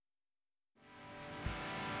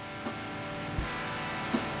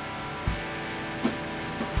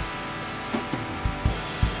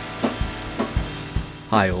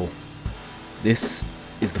Hi all. This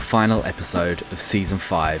is the final episode of Season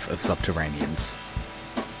 5 of Subterraneans.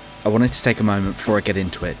 I wanted to take a moment before I get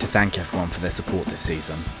into it to thank everyone for their support this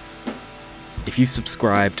season. If you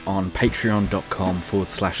subscribed on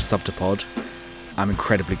patreon.com/subterpod, I'm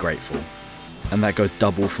incredibly grateful. And that goes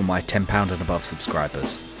double for my £10 and above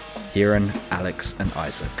subscribers, Kieran, Alex and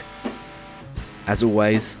Isaac. As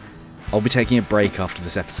always, I'll be taking a break after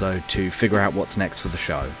this episode to figure out what's next for the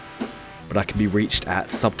show, but I can be reached at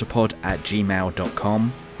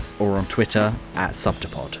subterpod@gmail.com or on Twitter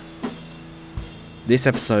 @subterpod. This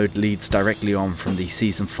episode leads directly on from the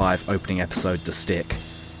Season 5 opening episode, The Stick,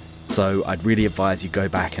 so I'd really advise you go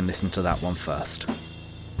back and listen to that one first.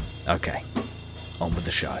 Okay, on with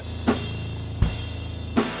the show.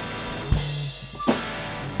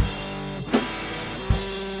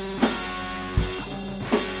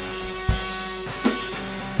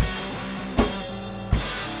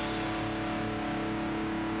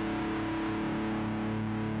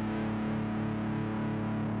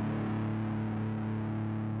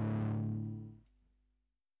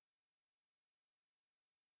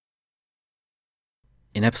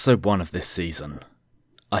 In episode 1 of this season,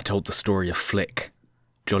 I told the story of Flick,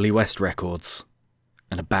 Jolly West Records,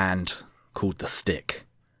 and a band called The Stick.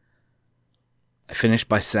 I finished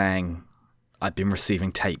by saying I'd been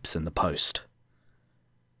receiving tapes in the post.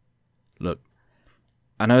 Look,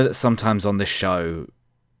 I know that sometimes on this show,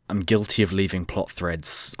 I'm guilty of leaving plot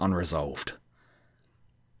threads unresolved.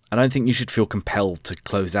 I don't think you should feel compelled to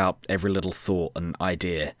close out every little thought and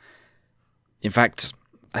idea. In fact,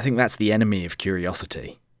 I think that's the enemy of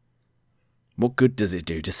curiosity. What good does it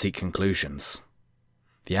do to seek conclusions?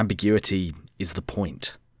 The ambiguity is the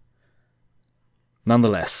point.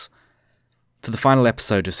 Nonetheless, for the final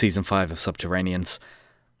episode of Season 5 of Subterraneans,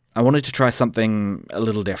 I wanted to try something a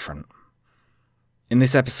little different. In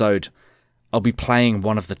this episode, I'll be playing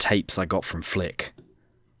one of the tapes I got from Flick,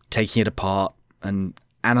 taking it apart and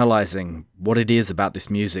analysing what it is about this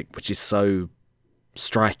music which is so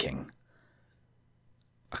striking.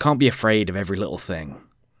 I can't be afraid of every little thing.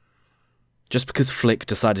 Just because Flick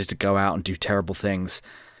decided to go out and do terrible things,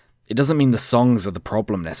 it doesn't mean the songs are the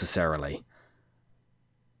problem necessarily.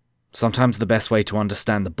 Sometimes the best way to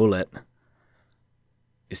understand the bullet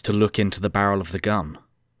is to look into the barrel of the gun.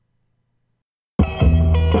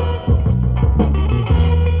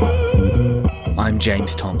 I'm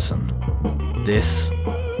James Thompson. This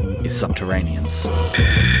is Subterraneans.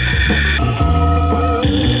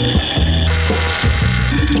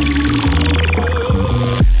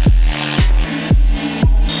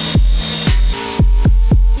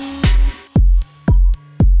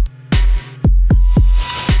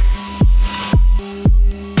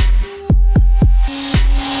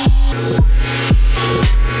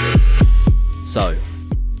 So,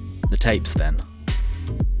 the tapes then.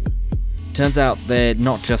 Turns out they're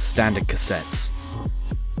not just standard cassettes.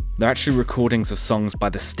 They're actually recordings of songs by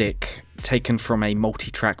The Stick, taken from a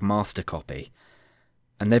multi-track master copy,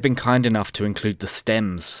 and they've been kind enough to include the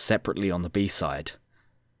stems separately on the B-side.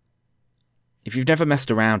 If you've never messed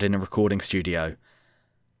around in a recording studio,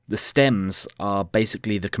 the stems are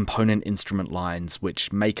basically the component instrument lines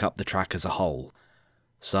which make up the track as a whole.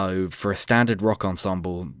 So, for a standard rock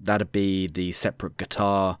ensemble, that'd be the separate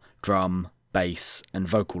guitar, drum, bass, and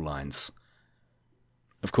vocal lines.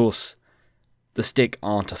 Of course, The Stick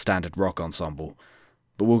aren't a standard rock ensemble,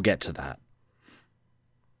 but we'll get to that.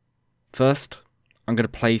 First, I'm going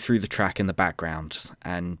to play through the track in the background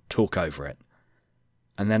and talk over it,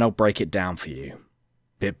 and then I'll break it down for you,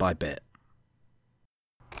 bit by bit.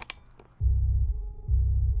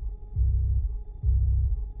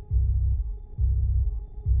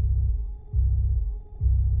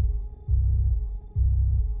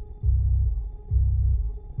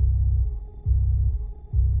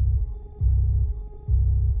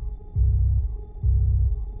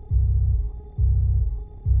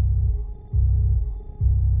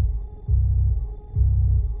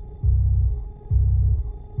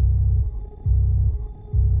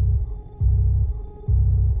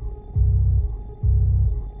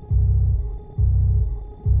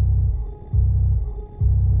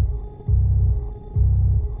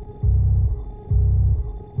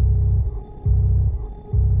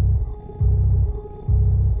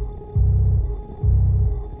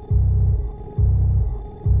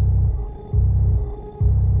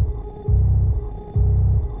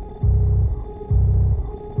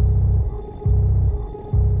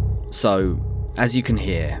 So, as you can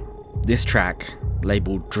hear, this track,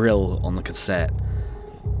 labelled Drill on the cassette,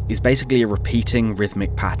 is basically a repeating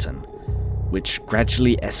rhythmic pattern, which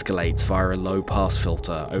gradually escalates via a low pass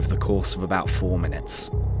filter over the course of about 4 minutes.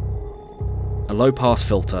 A low-pass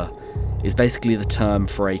filter is basically the term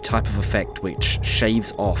for a type of effect which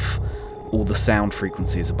shaves off all the sound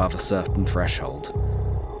frequencies above a certain threshold,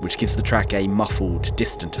 which gives the track a muffled,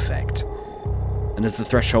 distant effect. And as the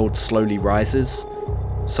threshold slowly rises,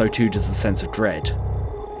 so too does the sense of dread,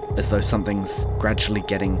 as though something's gradually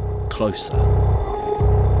getting closer.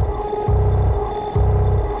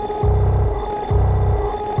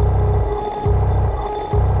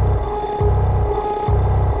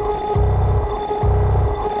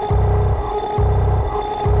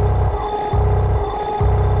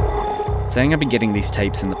 Saying I've been getting these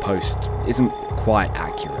tapes in the post isn't quite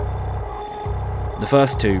accurate. The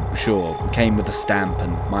first two, sure, came with a stamp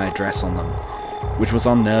and my address on them, which was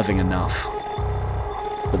unnerving enough.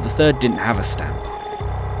 But the third didn't have a stamp.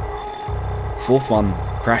 The fourth one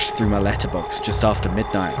crashed through my letterbox just after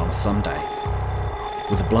midnight on a Sunday,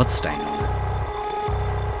 with a bloodstain on it.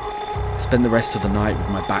 I spent the rest of the night with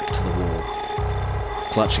my back to the wall,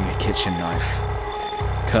 clutching a kitchen knife,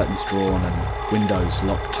 curtains drawn and windows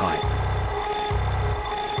locked tight.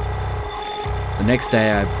 The next day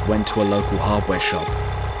I went to a local hardware shop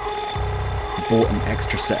and bought an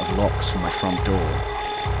extra set of locks for my front door.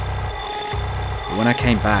 But when I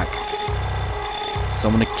came back,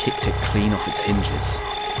 someone had kicked it clean off its hinges.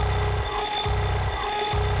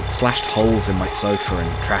 It slashed holes in my sofa and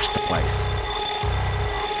trashed the place.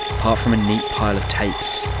 Apart from a neat pile of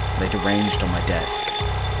tapes they'd arranged on my desk.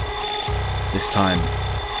 This time,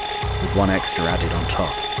 with one extra added on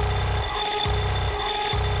top.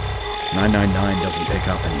 999 doesn't pick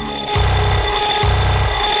up anymore.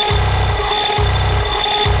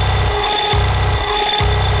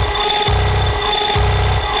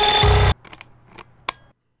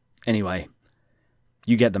 Anyway,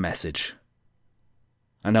 you get the message.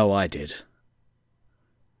 I know I did.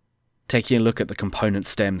 Taking a look at the component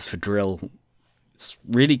stems for Drill, it's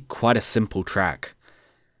really quite a simple track,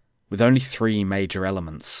 with only 3 major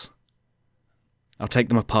elements. I'll take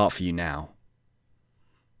them apart for you now.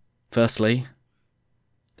 Firstly,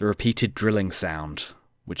 the repeated drilling sound,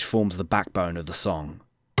 which forms the backbone of the song.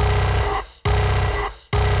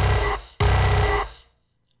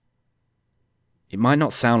 It might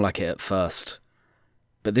not sound like it at first,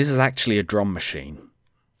 but this is actually a drum machine,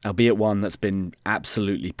 albeit one that's been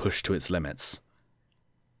absolutely pushed to its limits.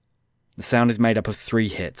 The sound is made up of 3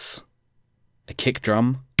 hits: a kick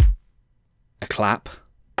drum, a clap,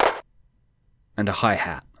 and a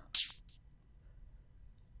hi-hat.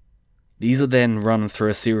 These are then run through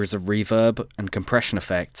a series of reverb and compression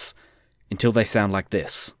effects until they sound like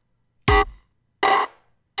this.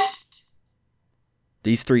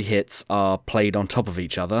 These 3 hits are played on top of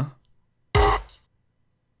each other,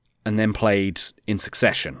 and then played in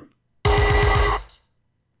succession.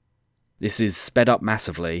 This is sped up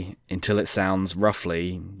massively until it sounds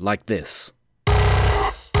roughly like this.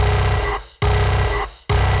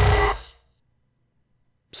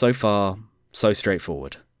 So far, so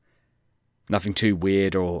straightforward. Nothing too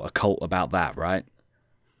weird or occult about that, right?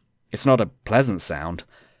 It's not a pleasant sound,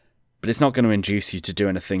 but it's not going to induce you to do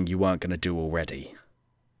anything you weren't going to do already.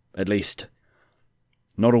 At least,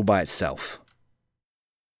 not all by itself.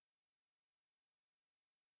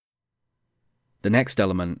 The next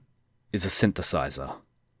element is a synthesizer,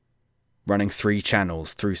 running 3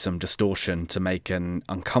 channels through some distortion to make an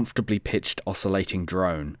uncomfortably pitched oscillating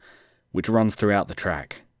drone, which runs throughout the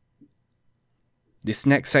track. This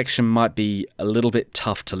next section might be a little bit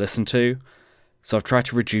tough to listen to, so I've tried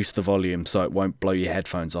to reduce the volume so it won't blow your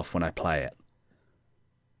headphones off when I play it.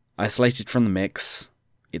 Isolated from the mix,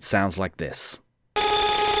 it sounds like this.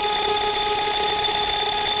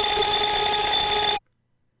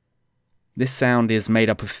 This sound is made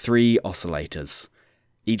up of 3 oscillators,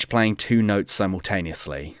 each playing 2 notes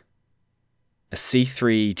simultaneously. A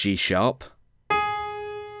C3 G sharp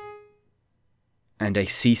and a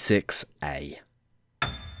C6 A.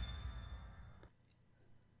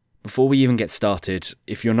 Before we even get started,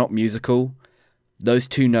 if you're not musical, those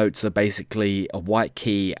 2 notes are basically a white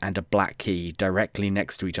key and a black key directly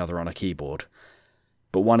next to each other on a keyboard,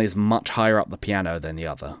 but one is much higher up the piano than the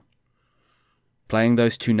other. Playing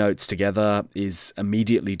those 2 notes together is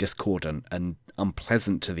immediately discordant and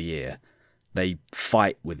unpleasant to the ear. They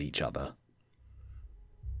fight with each other.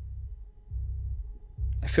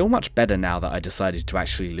 I feel much better now that I decided to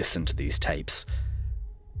actually listen to these tapes.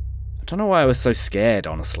 I don't know why I was so scared,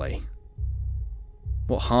 honestly.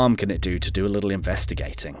 What harm can it do to do a little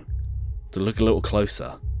investigating? To look a little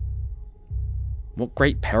closer? What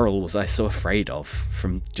great peril was I so afraid of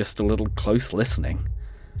from just a little close listening?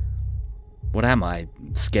 What am I,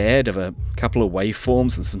 scared of a couple of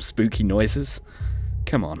waveforms and some spooky noises?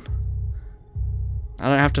 Come on. I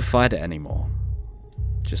don't have to fight it anymore.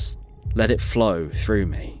 Just let it flow through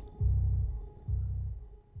me.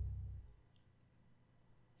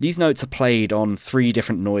 These notes are played on 3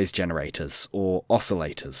 different noise generators, or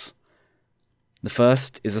oscillators. The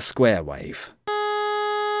first is a square wave.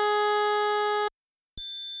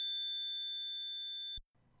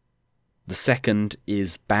 The second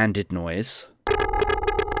is banded noise.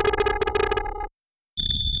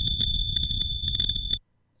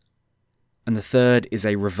 And the third is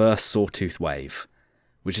a reverse sawtooth wave,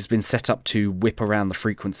 which has been set up to whip around the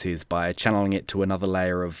frequencies by channeling it to another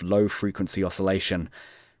layer of low-frequency oscillation,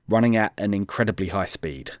 running at an incredibly high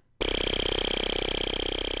speed.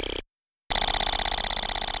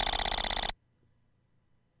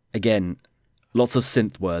 Again, lots of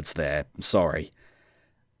synth words there, sorry.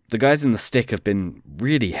 The guys in the Stick have been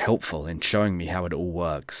really helpful in showing me how it all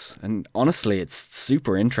works, and honestly, it's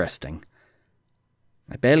super interesting.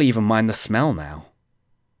 I barely even mind the smell now.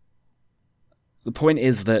 The point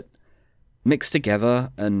is that, mixed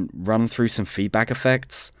together and run through some feedback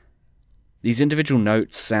effects, these individual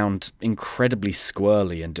notes sound incredibly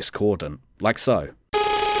squirrely and discordant, like so.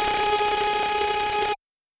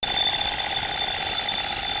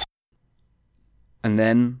 And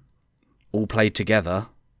then, all played together,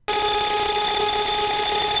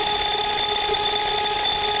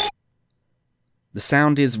 the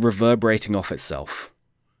sound is reverberating off itself.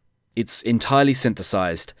 It's entirely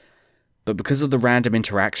synthesized, but because of the random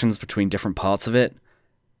interactions between different parts of it,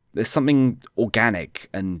 there's something organic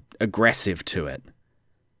and aggressive to it.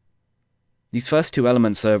 These first 2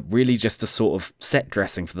 elements are really just a sort of set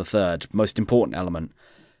dressing for the third, most important element,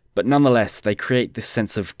 but nonetheless they create this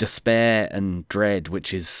sense of despair and dread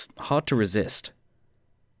which is hard to resist.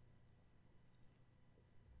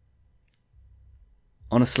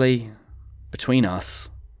 Honestly, between us,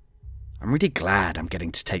 I'm really glad I'm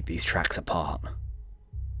getting to take these tracks apart.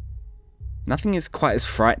 Nothing is quite as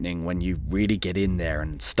frightening when you really get in there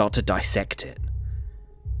and start to dissect it.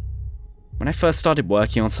 When I first started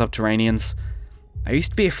working on Subterraneans, I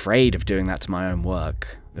used to be afraid of doing that to my own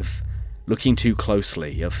work, of looking too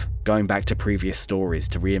closely, of going back to previous stories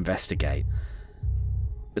to reinvestigate.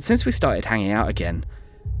 But since we started hanging out again,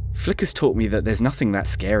 Flick has taught me that there's nothing that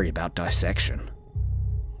scary about dissection.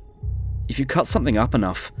 If you cut something up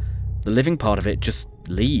enough, the living part of it just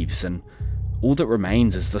leaves, and all that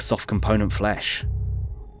remains is the soft component flesh.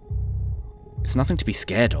 It's nothing to be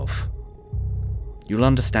scared of. You'll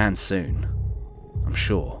understand soon, I'm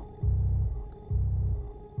sure.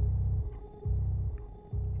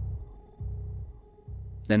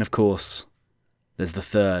 Then, of course, there's the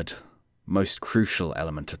third, most crucial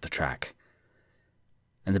element of the track,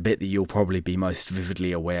 and the bit that you'll probably be most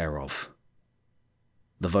vividly aware of.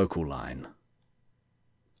 The vocal line.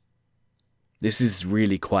 This is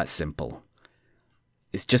really quite simple.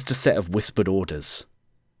 It's just a set of whispered orders,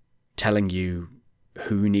 telling you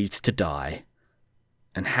who needs to die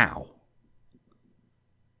and how.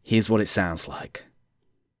 Here's what it sounds like.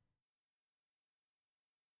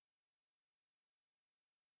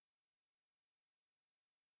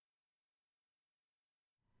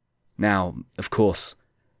 Now, of course,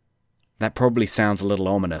 that probably sounds a little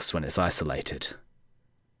ominous when it's isolated.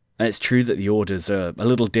 And it's true that the orders are a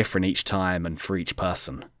little different each time and for each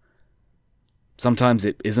person. Sometimes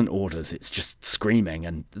it isn't orders, it's just screaming,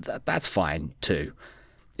 and that's fine too,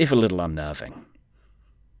 if a little unnerving.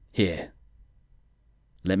 Here,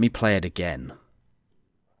 let me play it again.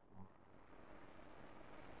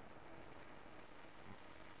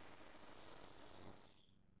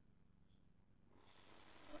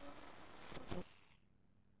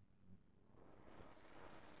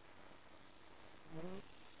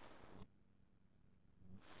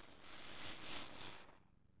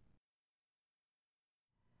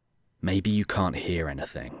 Maybe you can't hear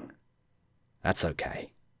anything. That's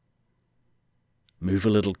okay. Move a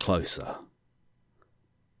little closer.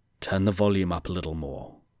 Turn the volume up a little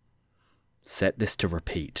more. Set this to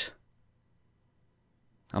repeat.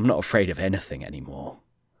 I'm not afraid of anything anymore.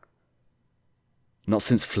 Not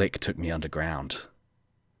since Flick took me underground.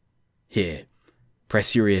 Here,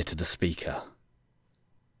 press your ear to the speaker.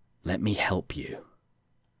 Let me help you.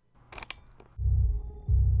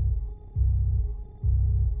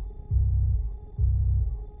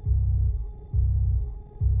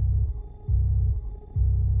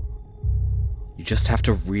 You just have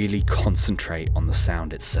to really concentrate on the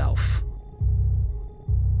sound itself.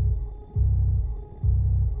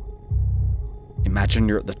 Imagine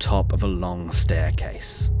you're at the top of a long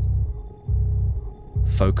staircase.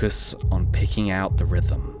 Focus on picking out the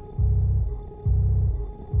rhythm.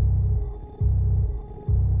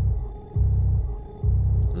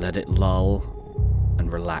 Let it lull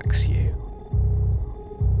and relax you.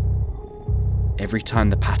 every time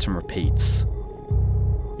the pattern repeats,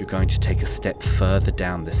 you're going to take a step further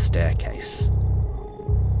down this staircase.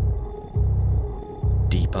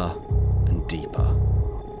 Deeper and deeper.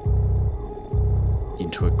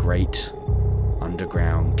 Into a great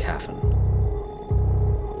underground cavern.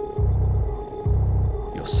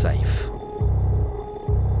 You're safe.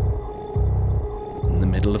 In the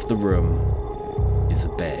middle of the room is a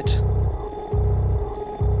bed.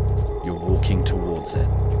 You're walking towards it,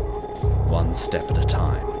 one step at a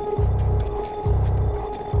time.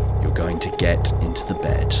 You're going to get into the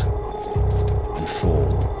bed and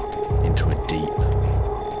fall into a deep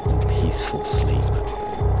and peaceful sleep.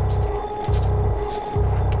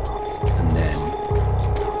 And then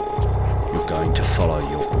you're going to follow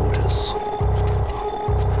your orders.